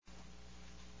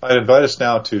I invite us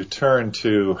now to turn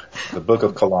to the book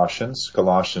of Colossians,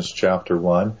 Colossians chapter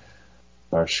 1.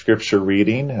 Our scripture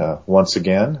reading, once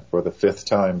again, for the fifth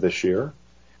time this year,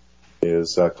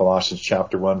 is Colossians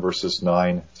chapter 1, verses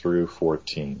 9 through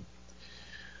 14.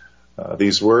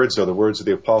 These words are the words of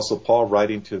the Apostle Paul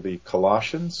writing to the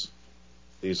Colossians.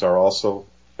 These are also,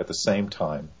 at the same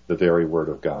time, the very word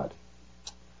of God.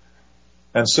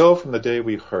 And so, from the day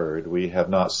we heard, we have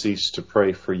not ceased to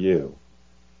pray for you,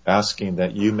 asking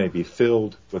that you may be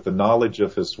filled with the knowledge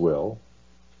of his will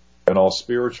and all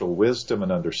spiritual wisdom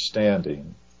and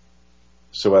understanding,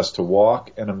 so as to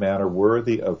walk in a manner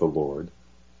worthy of the Lord,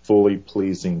 fully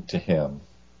pleasing to him,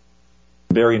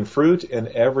 bearing fruit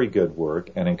in every good work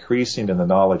and increasing in the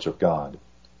knowledge of God,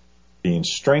 being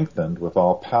strengthened with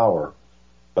all power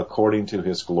according to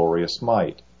his glorious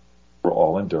might, for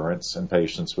all endurance and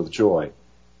patience with joy,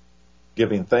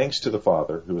 giving thanks to the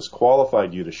Father who has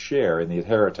qualified you to share in the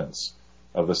inheritance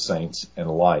of the saints in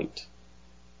light.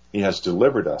 He has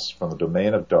delivered us from the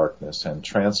domain of darkness and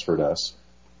transferred us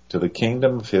to the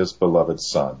kingdom of his beloved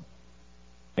Son,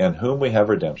 in whom we have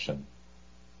redemption,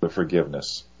 the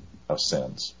forgiveness of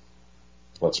sins.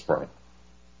 Let's pray.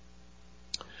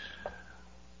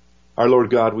 Our Lord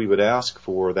God, we would ask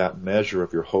for that measure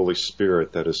of your Holy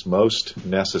Spirit that is most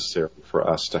necessary for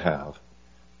us to have,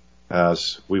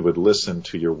 as we would listen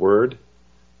to your word,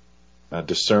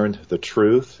 discern the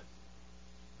truth,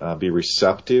 be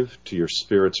receptive to your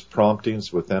Spirit's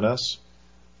promptings within us,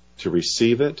 to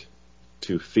receive it,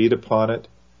 to feed upon it,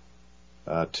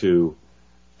 to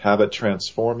have it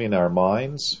transforming our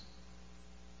minds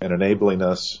and enabling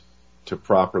us to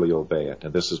properly obey it.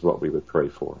 And this is what we would pray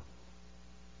for.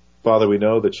 Father, we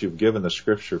know that you've given the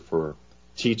Scripture for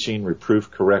teaching,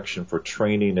 reproof, correction, for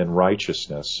training in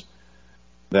righteousness,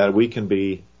 that we can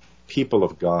be people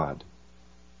of God,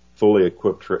 fully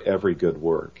equipped for every good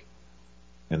work.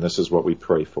 And this is what we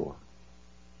pray for.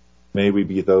 May we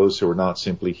be those who are not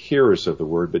simply hearers of the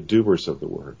word, but doers of the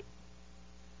word.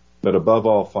 But above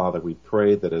all, Father, we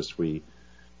pray that as we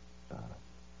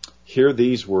hear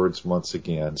these words once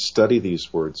again, study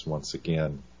these words once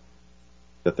again,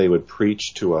 that they would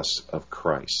preach to us of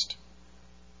Christ.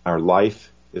 Our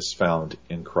life is found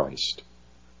in Christ.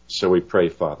 So we pray,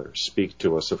 Father, speak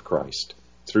to us of Christ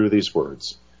through these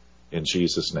words. In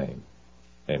Jesus' name,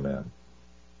 amen.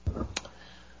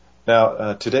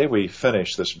 Now, today we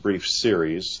finish this brief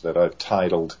series that I've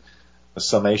titled A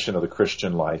Summation of the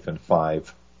Christian Life in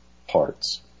 5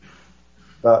 Parts.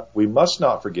 But we must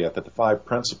not forget that the 5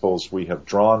 principles we have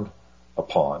drawn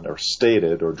upon or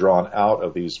stated or drawn out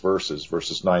of these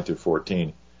verses 9 through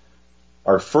 14,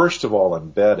 are first of all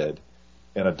embedded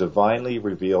in a divinely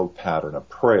revealed pattern of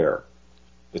prayer.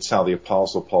 It's how the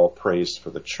Apostle Paul prays for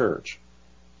the church.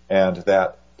 And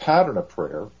that pattern of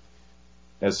prayer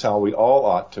is how we all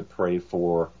ought to pray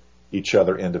for each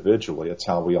other individually. It's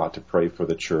how we ought to pray for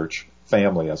the church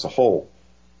family as a whole.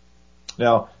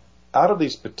 Now, out of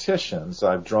these petitions,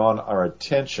 I've drawn our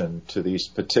attention to these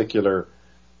particular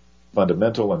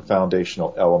fundamental and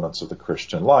foundational elements of the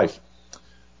Christian life.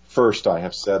 First, I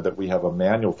have said that we have a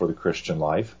manual for the Christian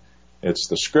life. It's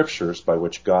the Scriptures by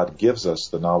which God gives us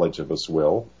the knowledge of his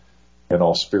will and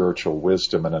all spiritual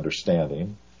wisdom and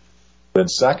understanding. Then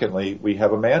secondly, we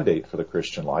have a mandate for the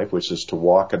Christian life, which is to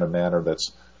walk in a manner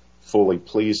that's fully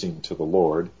pleasing to the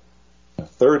Lord. And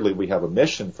thirdly, we have a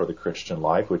mission for the Christian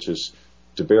life, which is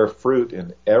to bear fruit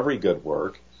in every good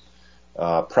work,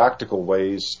 practical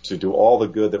ways to do all the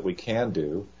good that we can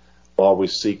do,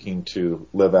 always seeking to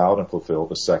live out and fulfill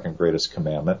the second greatest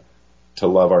commandment, to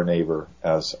love our neighbor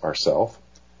as ourselves.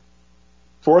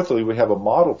 Fourthly, we have a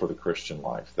model for the Christian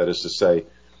life, that is to say,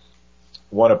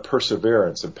 one of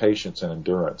perseverance and patience and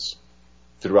endurance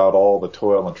throughout all the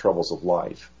toil and troubles of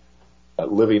life,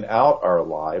 living out our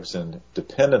lives in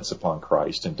dependence upon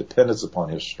Christ and dependence upon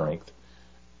his strength,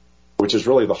 which is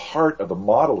really the heart of the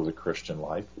model of the Christian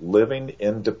life, living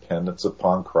in dependence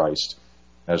upon Christ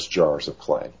as jars of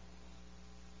clay.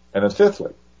 And then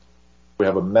fifthly, we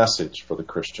have a message for the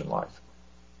Christian life,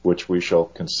 which we shall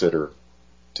consider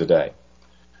today.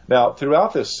 Now,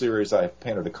 throughout this series, I have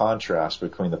painted a contrast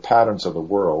between the patterns of the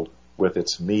world with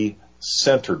its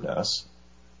me-centeredness,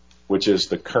 which is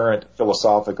the current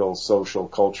philosophical, social,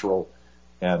 cultural,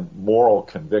 and moral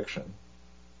conviction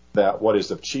that what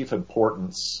is of chief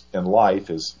importance in life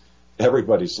is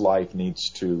everybody's life needs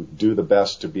to do the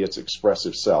best to be its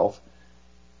expressive self.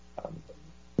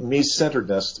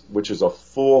 Me-centeredness, which is a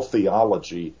full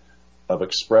theology of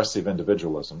expressive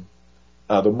individualism.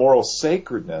 The moral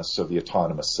sacredness of the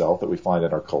autonomous self that we find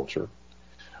in our culture,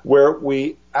 where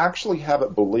we actually have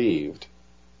it believed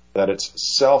that it's a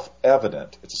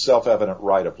self-evident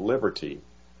right of liberty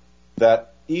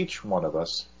that each one of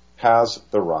us has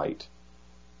the right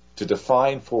to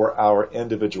define for our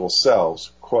individual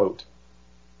selves, quote,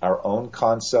 our own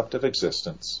concept of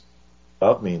existence,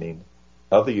 of meaning,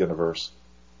 of the universe,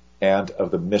 and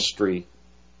of the mystery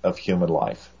of human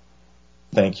life.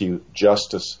 Thank you,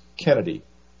 Justice Kennedy,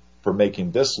 for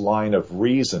making this line of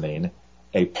reasoning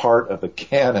a part of the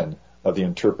canon of the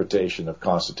interpretation of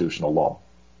constitutional law.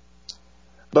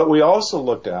 But we also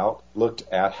looked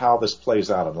at how this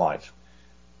plays out in life.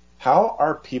 How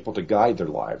are people to guide their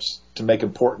lives, to make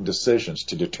important decisions,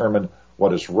 to determine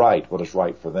what is right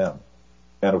for them?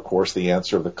 And of course, the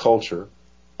answer of the culture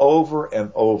over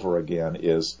and over again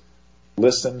is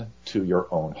listen to your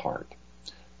own heart.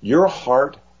 Your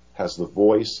heart has the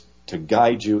voice to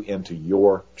guide you into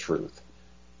your truth.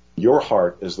 Your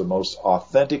heart is the most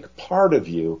authentic part of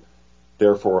you.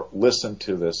 Therefore, listen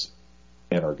to this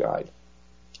inner guide.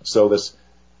 So this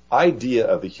idea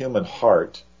of the human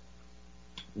heart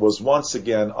was once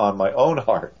again on my own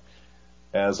heart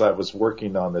as I was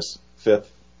working on this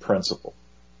fifth principle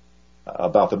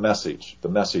about the message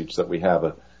that we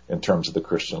have in terms of the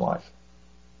Christian life.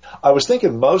 I was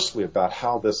thinking mostly about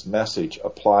how this message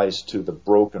applies to the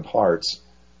broken hearts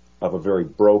of a very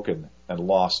broken and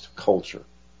lost culture,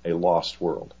 a lost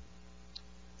world.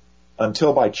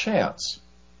 Until by chance,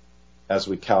 as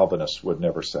we Calvinists would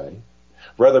never say,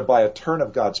 rather by a turn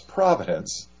of God's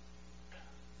providence,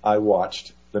 I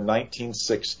watched the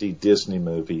 1960 Disney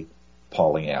movie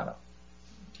Pollyanna.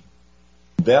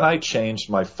 Then I changed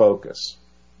my focus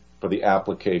for the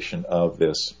application of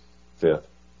this fifth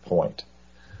point.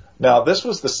 Now, this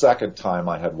was the second time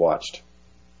I had watched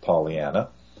Pollyanna.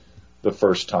 The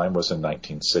first time was in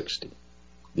 1960,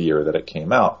 the year that it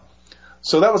came out.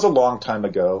 So that was a long time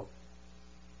ago.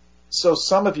 So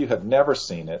some of you have never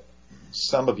seen it.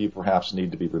 Some of you perhaps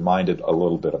need to be reminded a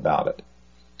little bit about it.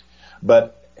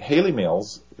 But Hayley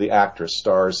Mills, the actress,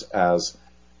 stars as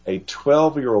a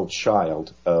 12-year-old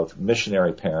child of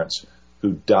missionary parents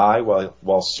who die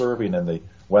while serving in the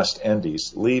West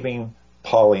Indies, leaving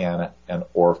Pollyanna an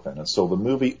orphan. And so the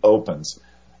movie opens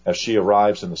as she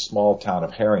arrives in the small town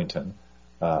of Harrington,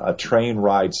 a train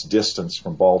ride's distance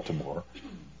from Baltimore,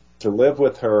 to live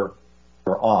with her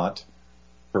aunt,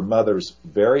 her mother's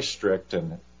very strict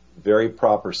and very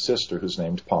proper sister who's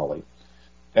named Polly.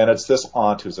 And it's this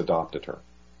aunt who's adopted her.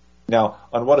 Now,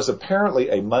 on what is apparently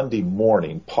a Monday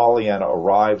morning, Pollyanna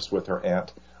arrives while her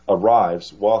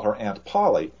Aunt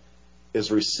Polly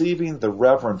is receiving the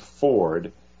Reverend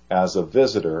Ford as a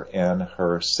visitor in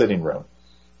her sitting room.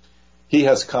 He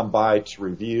has come by to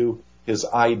review his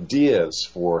ideas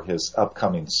for his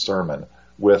upcoming sermon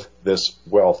with this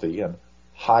wealthy and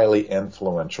highly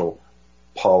influential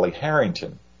Polly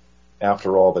Harrington.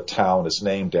 After all, the town is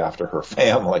named after her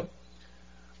family.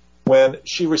 When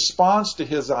she responds to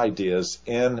his ideas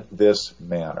in this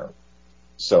manner,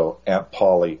 so Aunt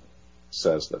Polly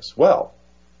says this, well,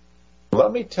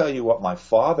 let me tell you what my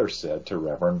father said to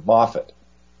Reverend Moffat.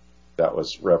 That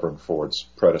was Reverend Ford's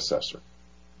predecessor.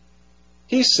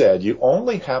 He said you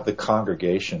only have the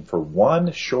congregation for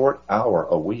 1 short hour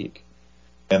a week,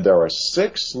 and there are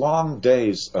 6 long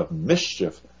days of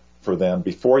mischief for them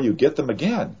before you get them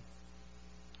again.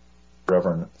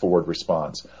 Reverend Ford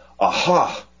responds,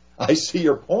 aha, I see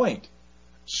your point.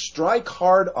 Strike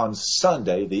hard on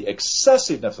Sunday the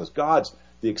excessiveness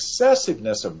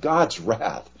of God's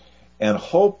wrath, and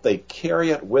hope they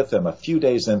carry it with them a few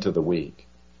days into the week.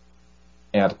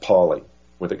 Aunt Polly,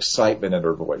 with excitement in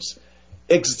her voice,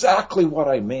 exactly what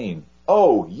I mean.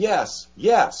 Oh, yes,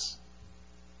 yes.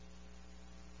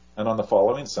 And on the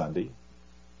following Sunday,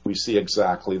 we see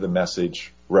exactly the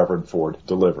message Reverend Ford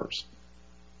delivers.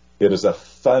 It is a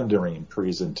thundering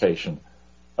presentation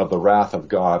of the wrath of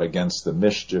God against the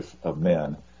mischief of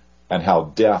men and how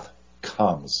death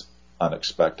comes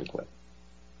unexpectedly.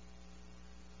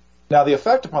 Now, the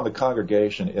effect upon the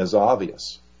congregation is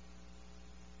obvious.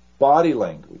 Body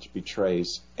language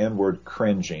betrays inward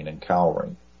cringing and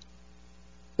cowering.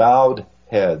 Bowed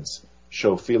heads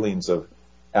show feelings of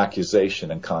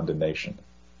accusation and condemnation.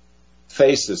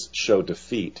 Faces show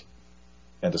defeat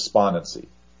and despondency.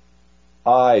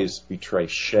 Eyes betray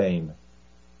shame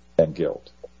and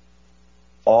guilt.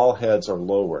 All heads are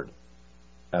lowered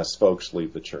as folks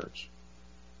leave the church.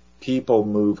 People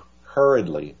move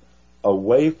hurriedly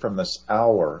away from this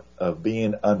hour of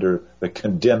being under the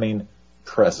condemning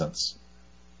presence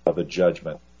of the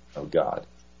judgment of God.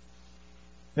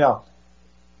 Now,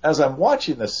 as I'm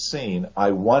watching this scene,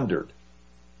 I wondered,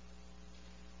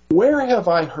 where have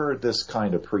I heard this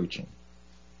kind of preaching?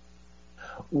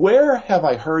 Where have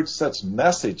I heard such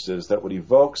messages that would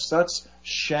evoke such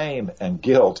shame and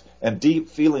guilt and deep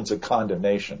feelings of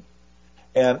condemnation?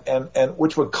 and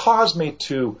which would cause me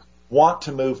to want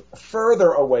to move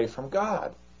further away from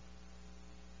God.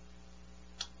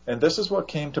 And this is what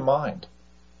came to mind.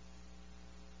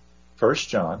 1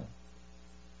 John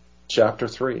chapter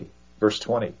 3, verse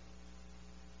 20.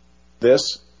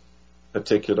 This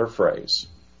particular phrase,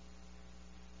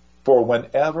 for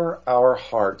whenever our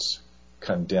hearts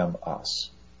condemn us.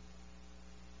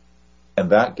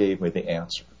 And that gave me the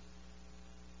answer.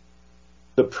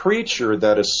 The preacher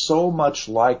that is so much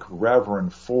like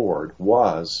Reverend Ford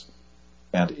was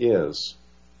and is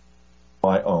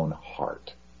my own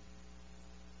heart.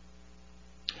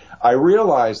 I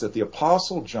realize that the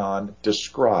Apostle John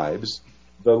describes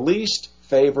the least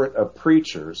favorite of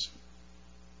preachers,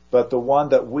 but the one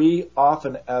that we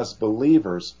often as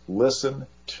believers listen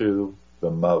to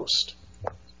the most.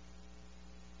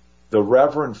 The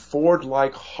Reverend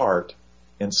Ford-like heart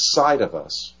inside of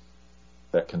us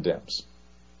that condemns.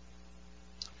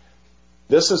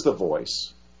 This is the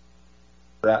voice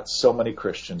that so many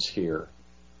Christians hear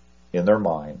in their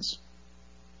minds,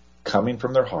 coming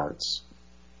from their hearts,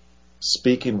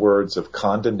 speaking words of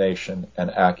condemnation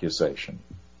and accusation,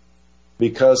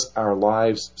 because our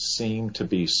lives seem to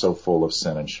be so full of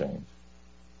sin and shame.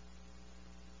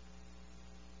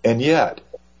 And yet,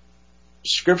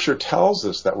 Scripture tells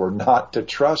us that we're not to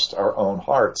trust our own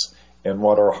hearts and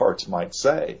what our hearts might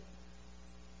say.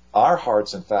 Our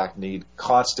hearts, in fact, need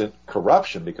constant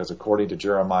corruption because according to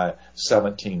Jeremiah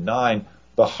 17:9,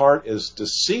 the heart is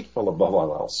deceitful above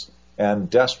all else and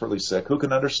desperately sick. Who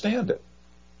can understand it?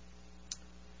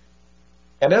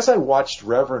 And as I watched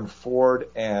Reverend Ford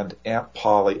and Aunt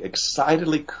Polly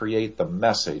excitedly create the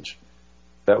message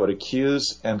that would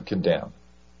accuse and condemn,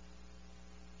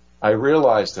 I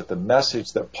realized that the message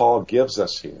that Paul gives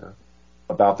us here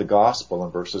about the gospel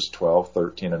in verses 12,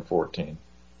 13, and 14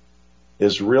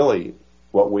 is really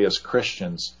what we as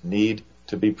Christians need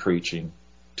to be preaching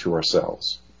to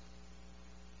ourselves.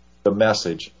 The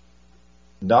message,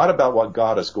 not about what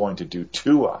God is going to do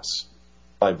to us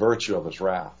by virtue of his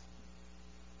wrath,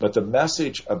 but the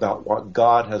message about what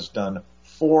God has done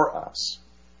for us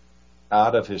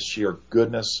out of his sheer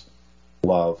goodness,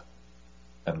 love,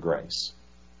 and grace.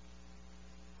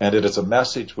 And it is a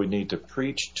message we need to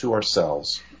preach to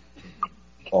ourselves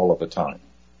all of the time.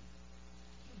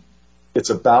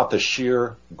 It's about the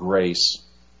sheer grace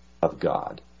of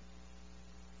God.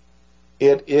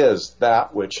 It is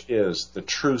that which is the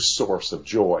true source of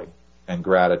joy and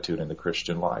gratitude in the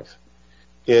Christian life.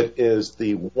 It is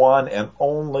the one and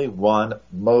only one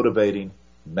motivating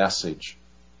message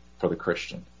for the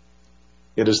Christian.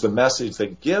 It is the message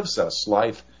that gives us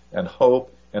life and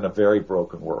hope in a very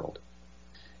broken world.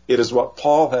 It is what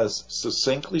Paul has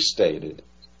succinctly stated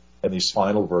in these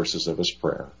final verses of his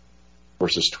prayer,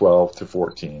 verses 12 to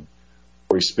 14,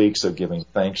 where he speaks of giving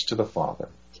thanks to the Father,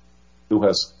 who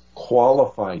has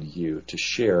qualified you to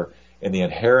share in the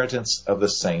inheritance of the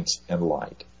saints in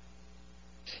light.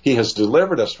 He has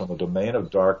delivered us from the domain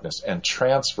of darkness and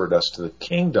transferred us to the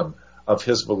kingdom of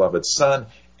his beloved Son,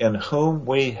 in whom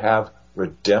we have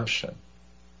redemption,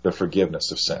 the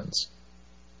forgiveness of sins.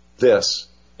 This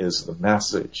is the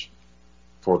message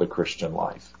for the Christian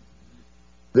life.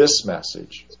 This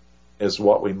message is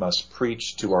what we must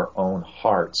preach to our own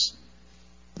hearts.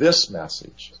 This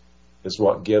message is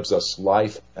what gives us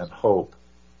life and hope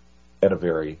in a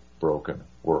very broken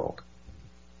world.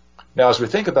 Now, as we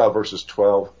think about verses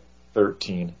 12,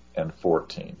 13, and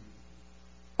 14,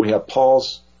 we have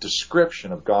Paul's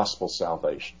description of gospel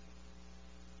salvation.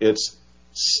 It's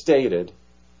stated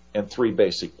in three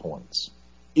basic points,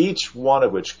 each one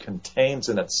of which contains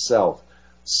in itself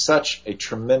such a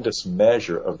tremendous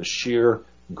measure of the sheer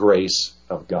grace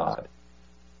of God.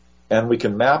 And we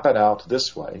can map it out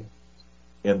this way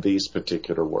in these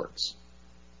particular words,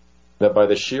 that by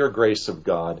the sheer grace of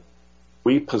God,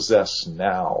 we possess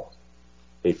now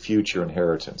a future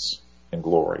inheritance in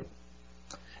glory.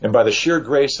 And by the sheer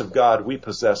grace of God, we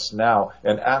possess now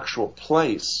an actual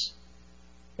place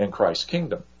in Christ's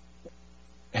kingdom.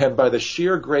 And by the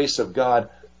sheer grace of God,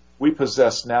 we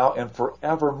possess now and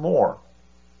forevermore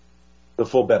the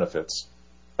full benefits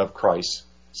of Christ's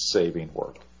saving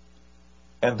work.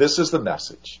 And this is the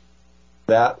message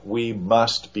that we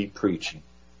must be preaching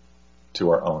to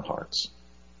our own hearts.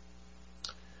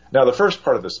 Now, the first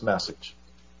part of this message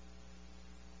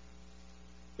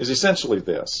is essentially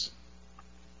this,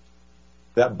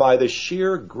 that by the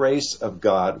sheer grace of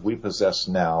God, we possess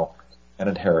now an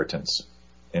inheritance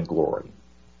in glory.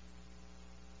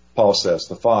 Paul says,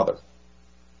 the Father,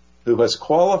 who has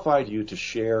qualified you to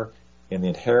share in the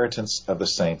inheritance of the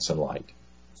saints in light.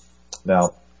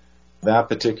 Now, that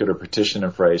particular petition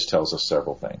and phrase tells us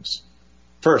several things.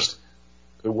 First,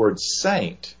 The word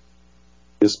saint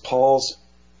is Paul's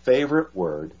favorite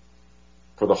word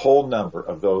for the whole number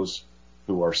of those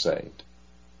who are saved.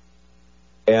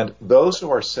 And those who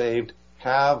are saved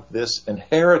have this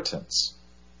inheritance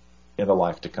in the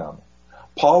life to come.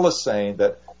 Paul is saying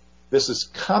that this is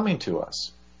coming to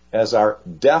us as our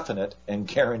definite and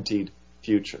guaranteed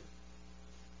future.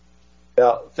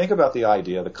 Now, think about the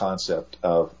idea, the concept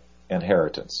of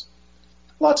inheritance.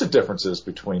 Lots of differences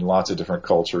between lots of different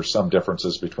cultures, some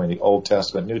differences between the Old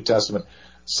Testament, New Testament,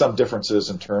 some differences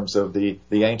in terms of the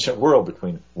ancient world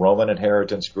between Roman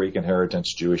inheritance, Greek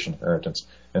inheritance, Jewish inheritance,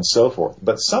 and so forth.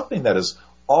 But something that is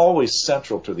always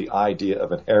central to the idea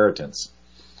of inheritance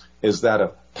is that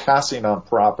of passing on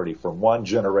property from one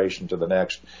generation to the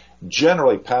next,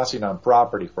 generally passing on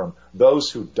property from those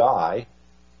who die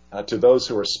to those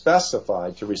who are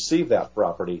specified to receive that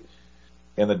property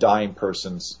in the dying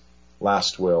person's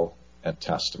last will and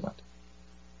testament.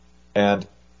 And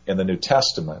in the New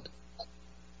Testament,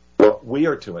 what we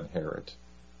are to inherit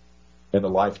in the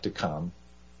life to come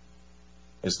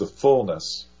is the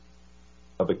fullness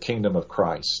of the kingdom of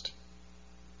Christ,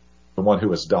 the one who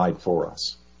has died for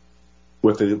us,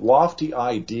 with the lofty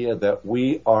idea that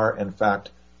we are, in fact,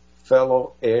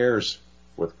 fellow heirs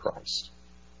with Christ.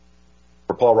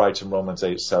 For Paul writes in Romans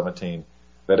 8:17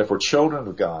 that if we're children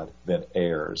of God, then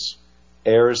heirs,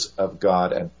 heirs of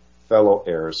God and fellow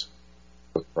heirs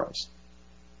with Christ.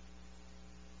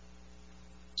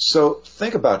 So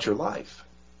think about your life.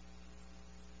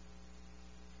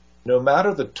 No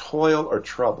matter the toil or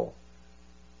trouble,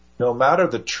 no matter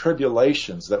the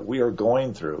tribulations that we are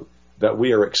going through, that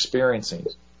we are experiencing,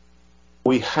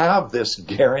 we have this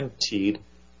guaranteed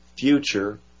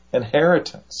future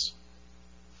inheritance.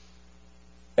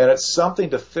 And it's something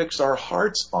to fix our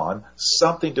hearts on,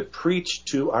 something to preach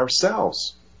to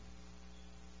ourselves.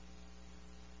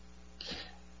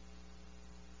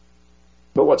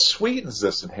 But what sweetens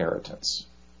this inheritance,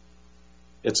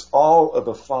 it's all of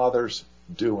the Father's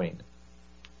doing.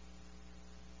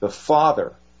 The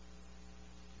Father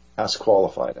has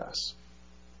qualified us.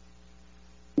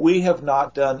 We have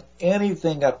not done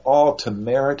anything at all to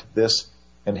merit this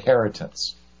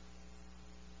inheritance.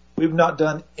 We've not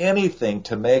done anything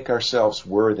to make ourselves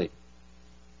worthy.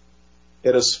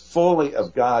 It is fully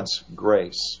of God's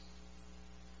grace.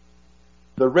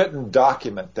 The written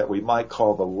document that we might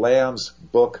call the Lamb's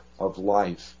Book of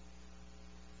Life.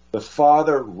 The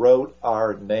Father wrote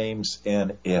our names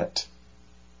in it,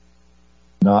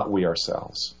 not we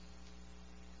ourselves.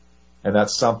 And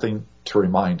that's something to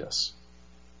remind us.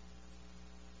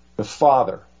 The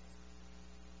Father,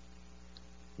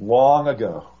 long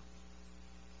ago,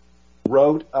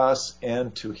 wrote us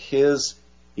into His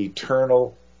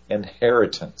eternal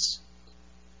inheritance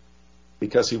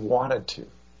because He wanted to.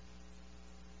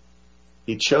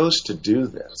 He chose to do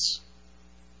this.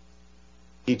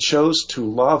 He chose to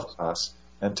love us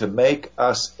and to make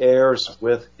us heirs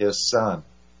with His Son.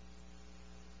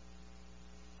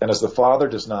 And as the Father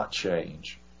does not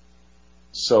change,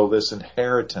 so this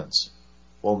inheritance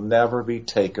will never be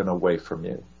taken away from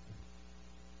you.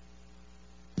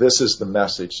 This is the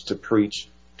message to preach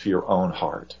to your own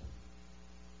heart.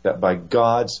 That by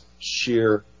God's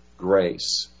sheer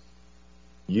grace,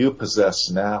 you possess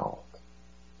now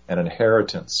an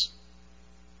inheritance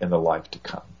in the life to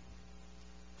come.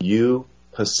 You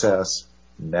possess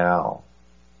now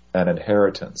an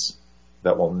inheritance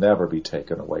that will never be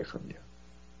taken away from you.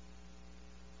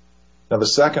 Now, the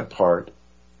second part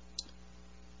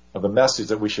of the message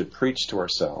that we should preach to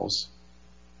ourselves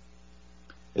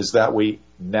is that we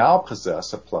now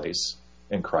possess a place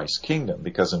in Christ's kingdom,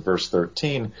 because in verse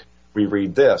 13 we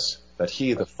read this, that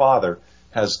He, the Father,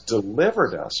 has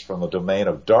delivered us from the domain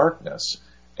of darkness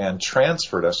and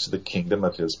transferred us to the kingdom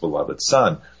of His beloved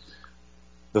Son.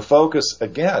 The focus,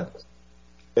 again,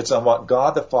 it's on what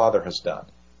God the Father has done,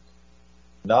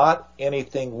 not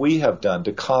anything we have done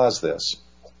to cause this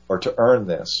or to earn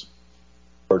this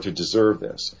or to deserve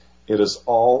this. It is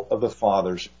all of the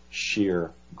Father's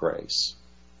sheer grace.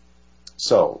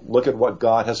 So, look at what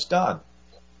God has done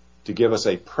to give us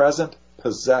a present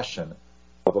possession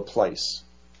of a place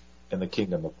in the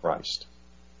kingdom of Christ.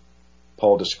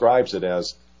 Paul describes it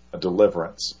as a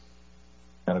deliverance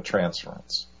and a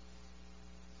transference.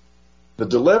 The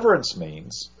deliverance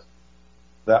means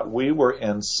that we were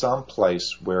in some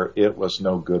place where it was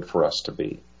no good for us to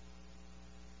be.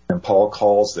 And Paul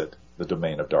calls it the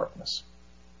domain of darkness,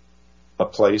 a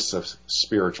place of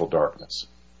spiritual darkness.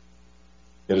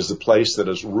 It is a place that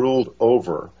is ruled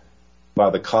over by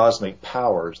the cosmic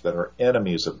powers that are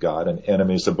enemies of God and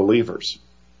enemies of believers.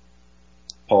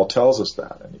 Paul tells us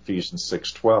that in Ephesians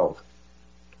 6:12,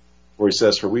 where he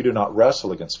says, "For we do not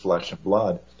wrestle against flesh and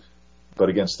blood, but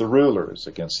against the rulers,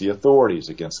 against the authorities,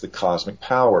 against the cosmic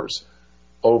powers,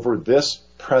 over this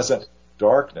present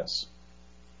darkness,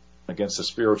 against the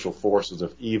spiritual forces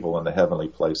of evil in the heavenly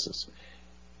places."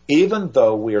 Even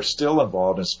though we are still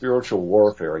involved in spiritual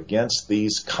warfare against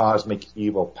these cosmic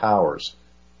evil powers,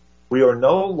 we are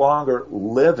no longer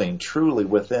living truly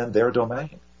within their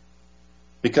domain,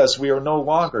 because we are no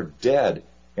longer dead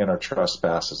in our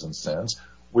trespasses and sins.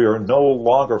 We are no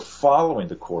longer following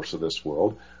the course of this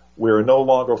world. We are no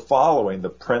longer following the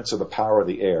prince of the power of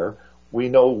the air. We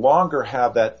no longer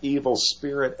have that evil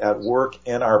spirit at work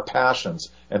in our passions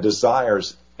and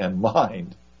desires and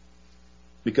mind,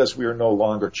 because we are no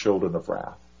longer children of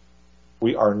wrath.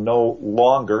 We are no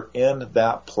longer in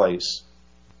that place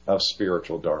of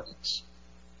spiritual darkness.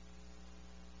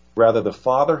 Rather, the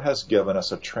Father has given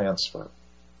us a transfer,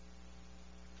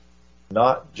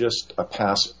 not just a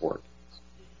passport,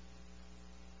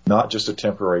 not just a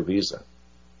temporary visa,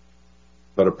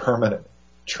 but a permanent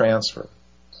transfer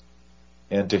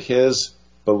into His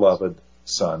beloved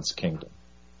Son's kingdom.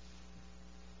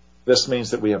 This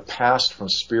means that we have passed from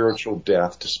spiritual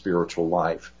death to spiritual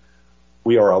life.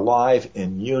 We are alive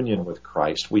in union with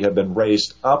Christ. We have been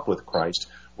raised up with Christ.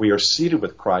 We are seated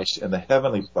with Christ in the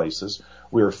heavenly places.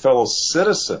 We are fellow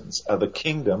citizens of the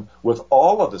kingdom with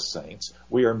all of the saints.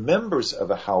 We are members of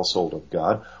the household of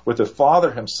God, with the Father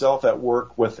Himself at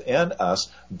work within us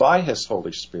by His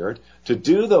Holy Spirit to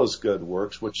do those good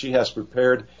works which He has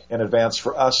prepared in advance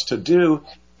for us to do,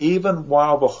 even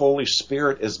while the Holy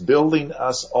Spirit is building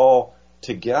us all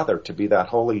together to be that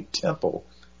holy temple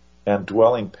and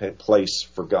dwelling place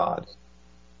for God.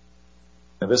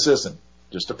 And this isn't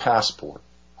just a passport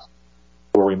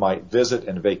where we might visit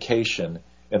and vacation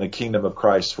in the kingdom of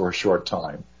Christ for a short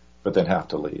time, but then have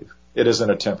to leave. It isn't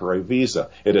a temporary visa.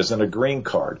 It isn't a green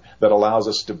card that allows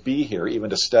us to be here, even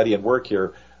to study and work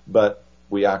here, but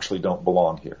we actually don't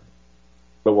belong here.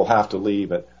 But we'll have to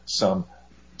leave at some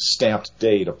stamped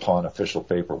date upon official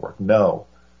paperwork. No.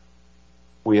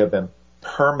 We have been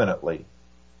permanently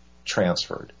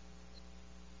transferred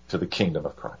to the kingdom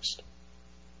of Christ.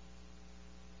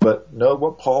 But note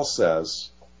what Paul says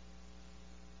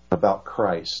about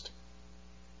Christ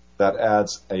that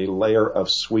adds a layer of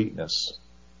sweetness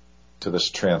to this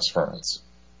transference.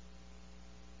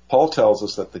 Paul tells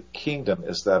us that the kingdom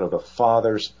is that of the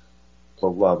Father's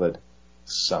beloved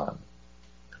Son.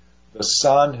 The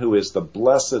Son who is the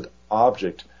blessed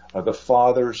object of the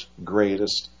Father's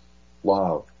greatest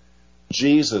love.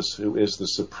 Jesus, who is the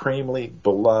supremely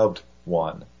beloved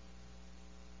one.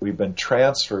 We've been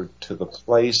transferred to the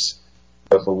place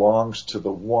that belongs to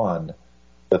the one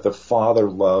that the Father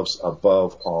loves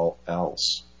above all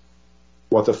else.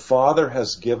 What the Father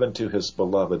has given to His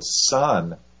beloved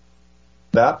Son,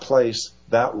 that place,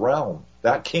 that realm,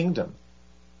 that kingdom,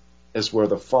 is where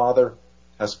the Father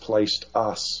has placed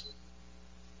us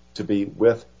to be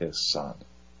with His Son.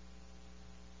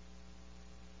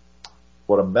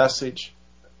 What a message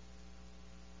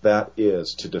that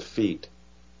is to defeat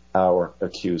our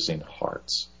accusing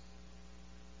hearts.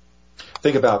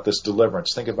 Think about this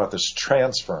deliverance. Think about this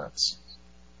transference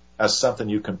as something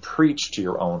you can preach to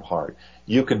your own heart.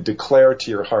 You can declare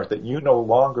to your heart that you no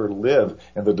longer live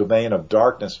in the domain of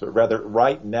darkness, but rather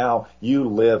right now you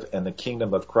live in the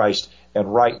kingdom of Christ,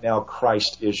 and right now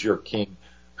Christ is your King,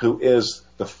 who is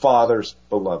the Father's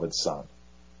beloved Son.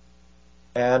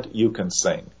 And you can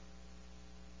sing,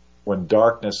 "When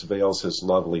darkness veils His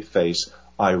lovely face,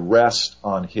 I rest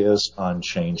on His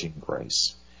unchanging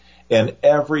grace. In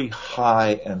every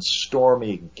high and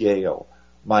stormy gale,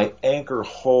 my anchor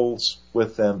holds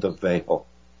within the veil."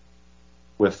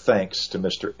 With thanks to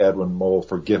Mr. Edwin Mole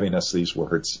for giving us these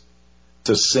words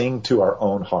to sing to our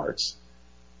own hearts,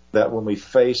 that when we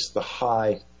face the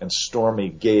high and stormy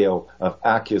gale of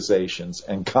accusations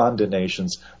and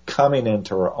condemnations coming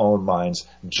into our own minds,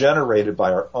 generated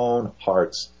by our own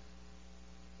hearts,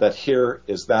 that here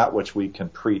is that which we can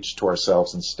preach to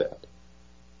ourselves instead.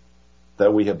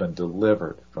 That we have been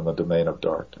delivered from the domain of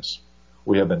darkness.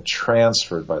 We have been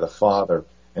transferred by the Father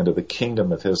into the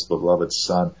kingdom of His beloved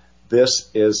Son. This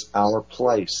is our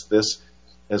place. This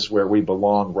is where we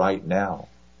belong right now.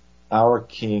 Our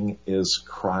King is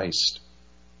Christ.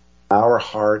 Our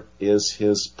heart is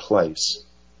His place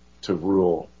to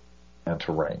rule and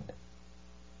to reign.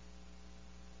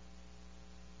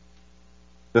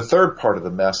 The third part of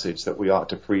the message that we ought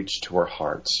to preach to our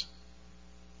hearts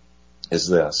is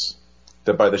this: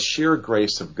 that by the sheer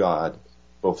grace of God,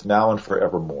 both now and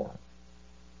forevermore,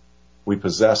 we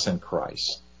possess in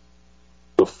Christ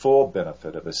the full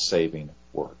benefit of His saving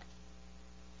work.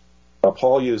 Now,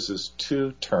 Paul uses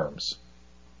two terms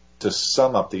to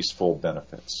sum up these full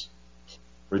benefits: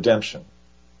 redemption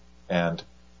and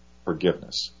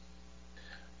forgiveness.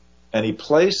 And he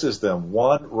places them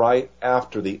one right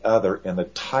after the other in the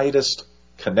tightest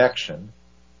connection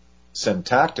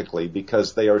syntactically,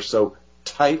 because they are so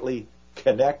tightly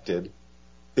connected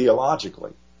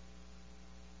theologically.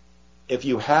 If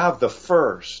you have the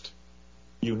first,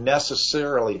 you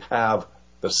necessarily have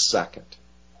the second.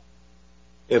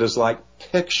 It is like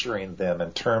picturing them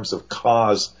in terms of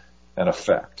cause and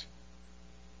effect.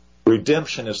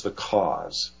 Redemption is the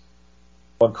cause.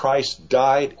 When Christ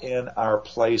died in our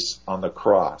place on the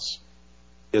cross,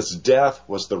 his death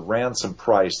was the ransom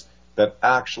price that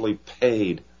actually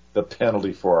paid the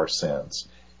penalty for our sins.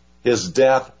 His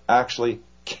death actually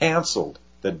canceled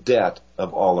the debt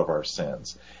of all of our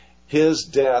sins. His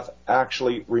death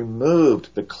actually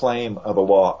removed the claim of the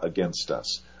law against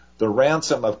us. The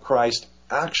ransom of Christ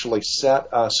actually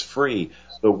set us free.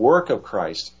 The work of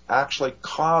Christ actually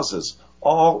causes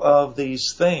all of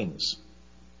these things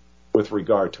with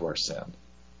regard to our sin.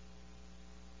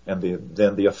 And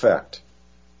then the effect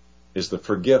is the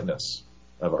forgiveness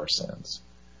of our sins.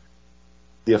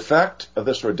 The effect of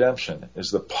this redemption is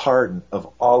the pardon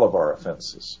of all of our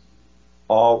offenses,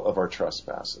 all of our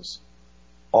trespasses,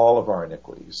 all of our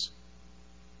iniquities,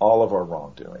 all of our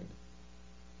wrongdoing.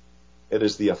 It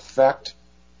is the effect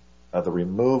of the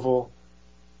removal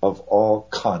of all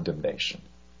condemnation.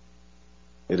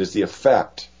 It is the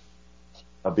effect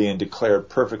of being declared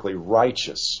perfectly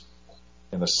righteous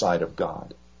in the sight of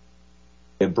God.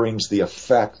 It brings the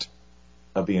effect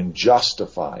of being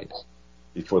justified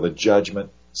before the judgment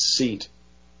seat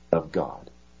of God.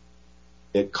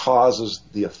 It causes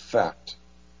the effect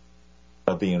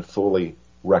of being fully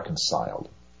reconciled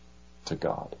to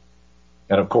God.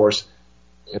 And of course,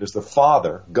 it is the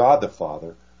Father, God the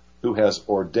Father, who has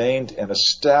ordained and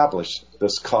established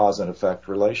this cause and effect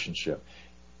relationship.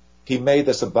 He made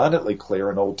this abundantly clear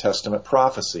in Old Testament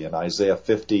prophecy in Isaiah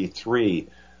 53,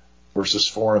 verses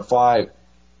 4 and 5.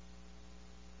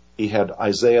 He had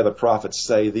Isaiah the prophet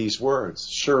say these words: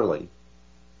 "Surely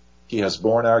he has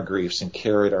borne our griefs and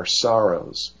carried our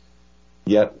sorrows,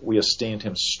 yet we esteemed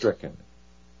him stricken,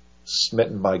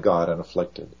 smitten by God and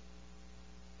afflicted.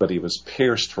 But he was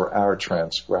pierced for our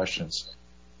transgressions.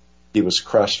 He was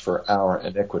crushed for our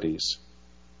iniquities.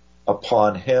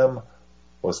 Upon him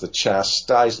was the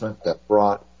chastisement that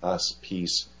brought us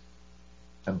peace,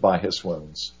 and by his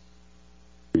wounds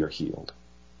we are healed."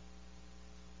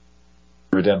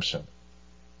 Redemption,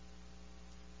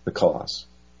 the cause.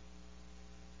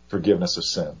 Forgiveness of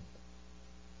sin,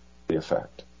 the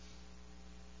effect.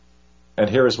 And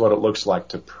here is what it looks like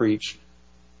to preach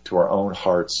to our own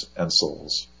hearts and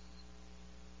souls.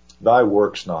 Thy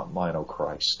works, not mine, O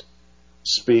Christ.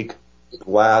 Speak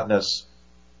gladness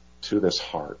to this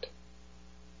heart.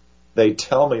 They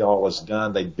tell me all is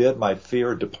done. They bid my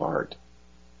fear depart.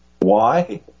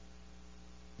 Why?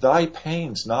 Thy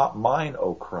pains, not mine,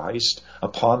 O Christ,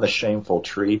 upon the shameful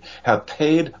tree, have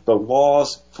paid the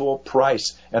law's full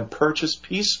price and purchased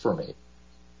peace for me.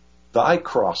 Thy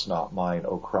cross, not mine,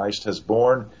 O Christ, has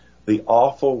borne the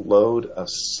awful load of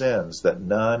sins that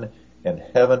none in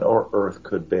heaven or earth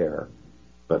could bear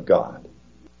but God.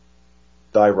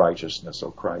 Thy righteousness,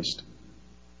 O Christ,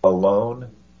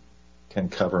 alone can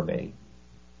cover me.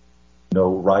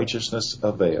 No righteousness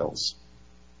avails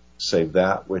save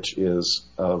that which is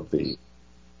of thee.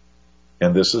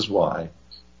 And this is why,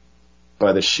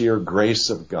 by the sheer grace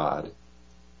of God,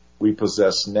 we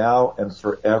possess now and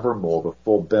forevermore the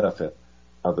full benefit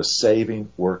of the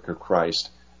saving work of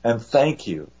Christ. And thank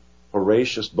you,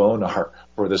 Horatius Bonar,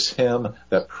 for this hymn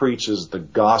that preaches the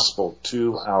gospel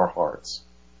to our hearts.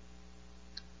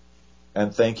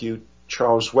 And thank you,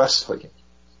 Charles Wesley,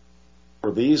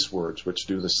 for these words which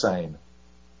do the same.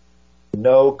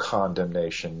 No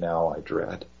condemnation now I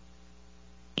dread.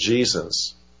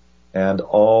 Jesus and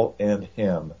all in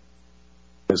him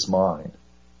is mine.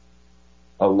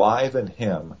 Alive in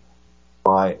him,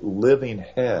 my living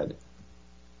head,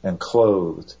 and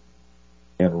clothed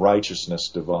in righteousness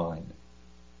divine.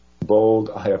 Bold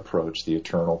I approach the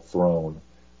eternal throne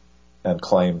and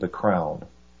claim the crown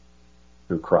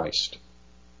through Christ,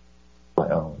 my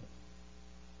own.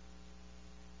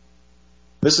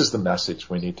 This is the message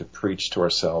we need to preach to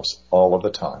ourselves all of the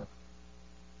time.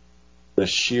 The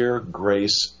sheer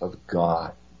grace of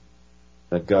God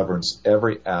that governs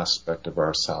every aspect of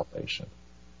our salvation.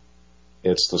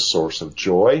 It's the source of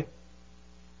joy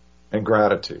and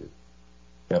gratitude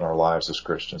in our lives as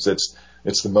Christians.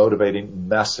 It's the motivating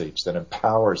message that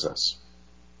empowers us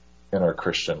in our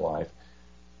Christian life.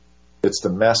 It's the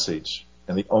message,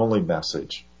 and the only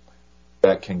message,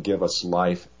 that can give us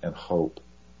life and hope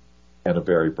in a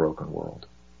very broken world.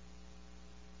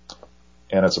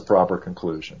 And it's a proper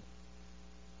conclusion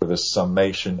for this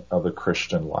summation of the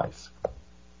Christian life.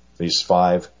 These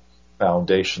 5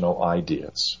 foundational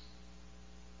ideas.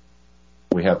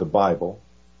 We have the Bible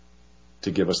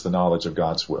to give us the knowledge of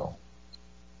God's will.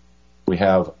 We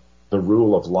have the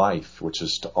rule of life, which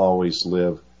is to always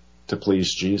live to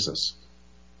please Jesus.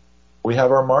 We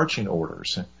have our marching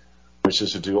orders, which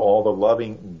is to do all the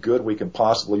loving good we can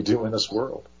possibly do in this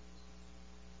world.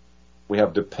 We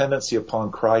have dependency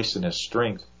upon Christ and His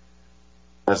strength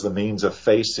as the means of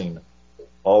facing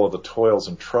all of the toils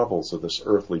and troubles of this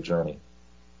earthly journey.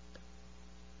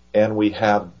 And we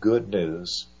have good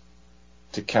news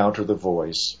to counter the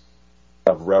voice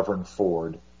of Reverend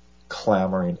Ford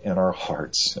clamoring in our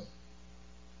hearts.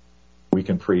 We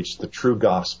can preach the true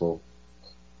gospel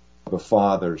of the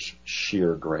Father's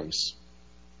sheer grace.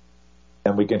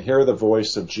 And we can hear the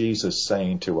voice of Jesus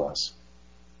saying to us,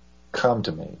 "Come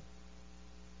to me,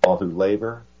 all who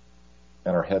labor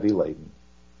and are heavy laden,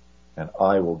 and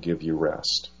I will give you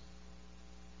rest.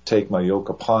 Take my yoke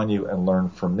upon you and learn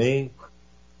from me,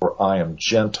 for I am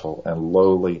gentle and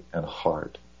lowly in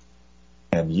heart,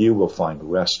 and you will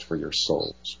find rest for your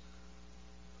souls.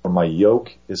 For my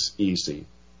yoke is easy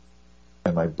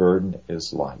and my burden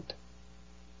is light."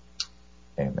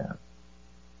 Amen.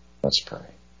 Let's pray.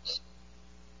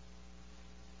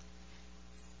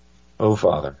 Oh,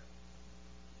 Father,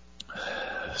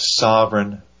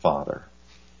 sovereign Father,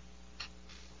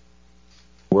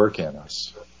 work in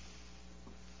us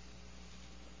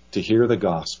to hear the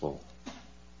gospel,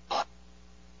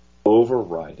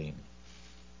 overriding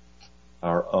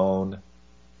our own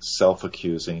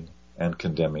self-accusing and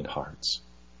condemning hearts.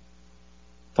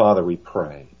 Father, we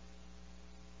pray,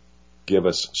 give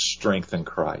us strength in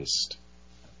Christ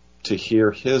to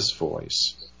hear His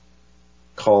voice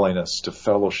calling us to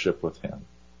fellowship with Him.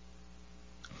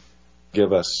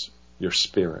 Give us your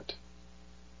Spirit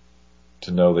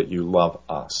to know that you love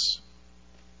us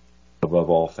above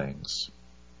all things,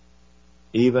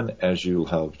 even as you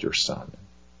loved your Son.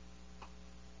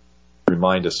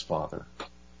 Remind us, Father,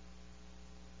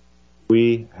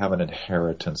 we have an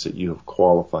inheritance that you have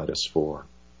qualified us for.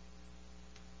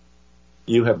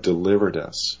 You have delivered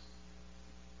us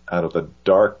out of the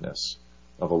darkness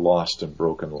of a lost and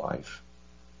broken life.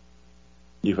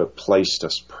 You have placed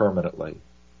us permanently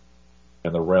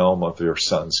in the realm of your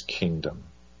Son's kingdom,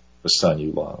 the Son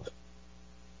you love.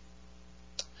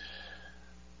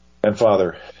 And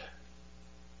Father,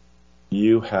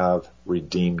 you have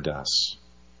redeemed us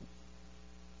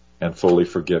and fully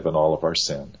forgiven all of our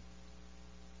sin.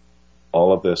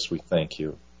 All of this we thank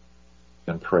you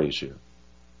and praise you.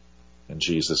 In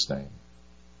Jesus' name,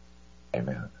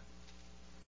 amen.